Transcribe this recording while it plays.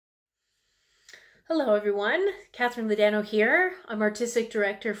Hello everyone, Kathryn Ladano here. I'm Artistic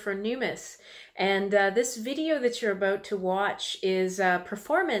Director for NUMUS, and this video that you're about to watch is a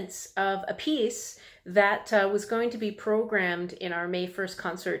performance of a piece that was going to be programmed in our May 1st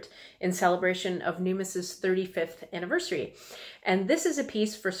concert in celebration of NUMUS's 35th anniversary. And this is a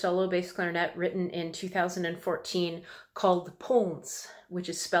piece for solo bass clarinet written in 2014 called Pulnz, which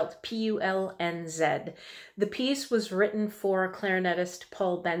is spelled P-U-L-N-Z. The piece was written for clarinetist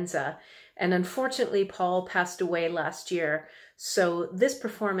Paul Bendzsa, and unfortunately, Paul passed away last year, so this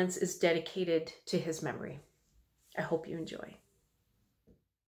performance is dedicated to his memory. I hope you enjoy.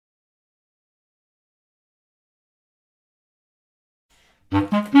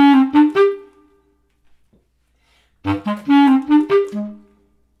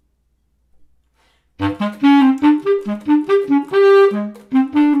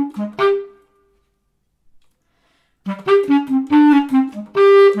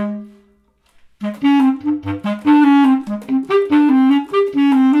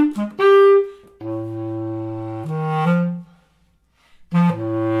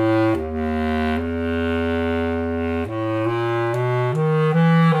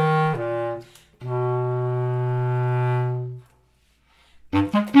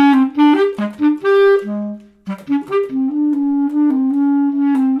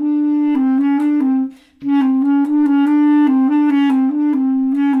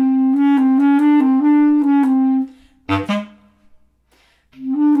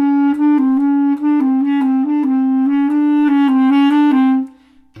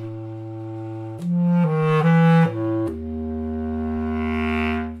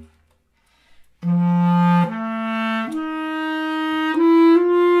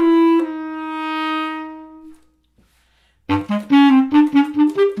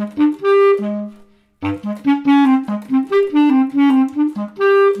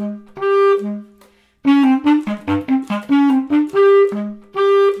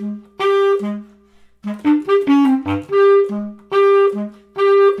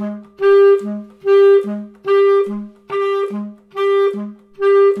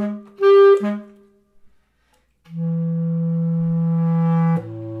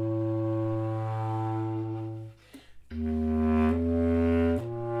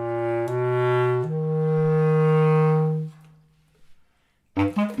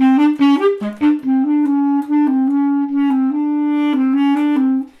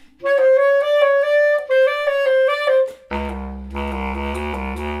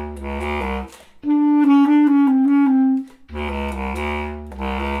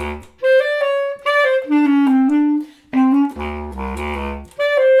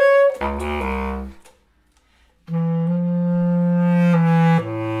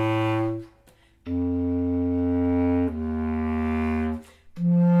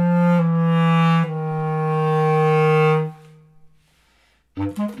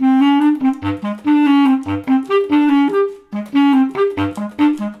 Mm-hmm.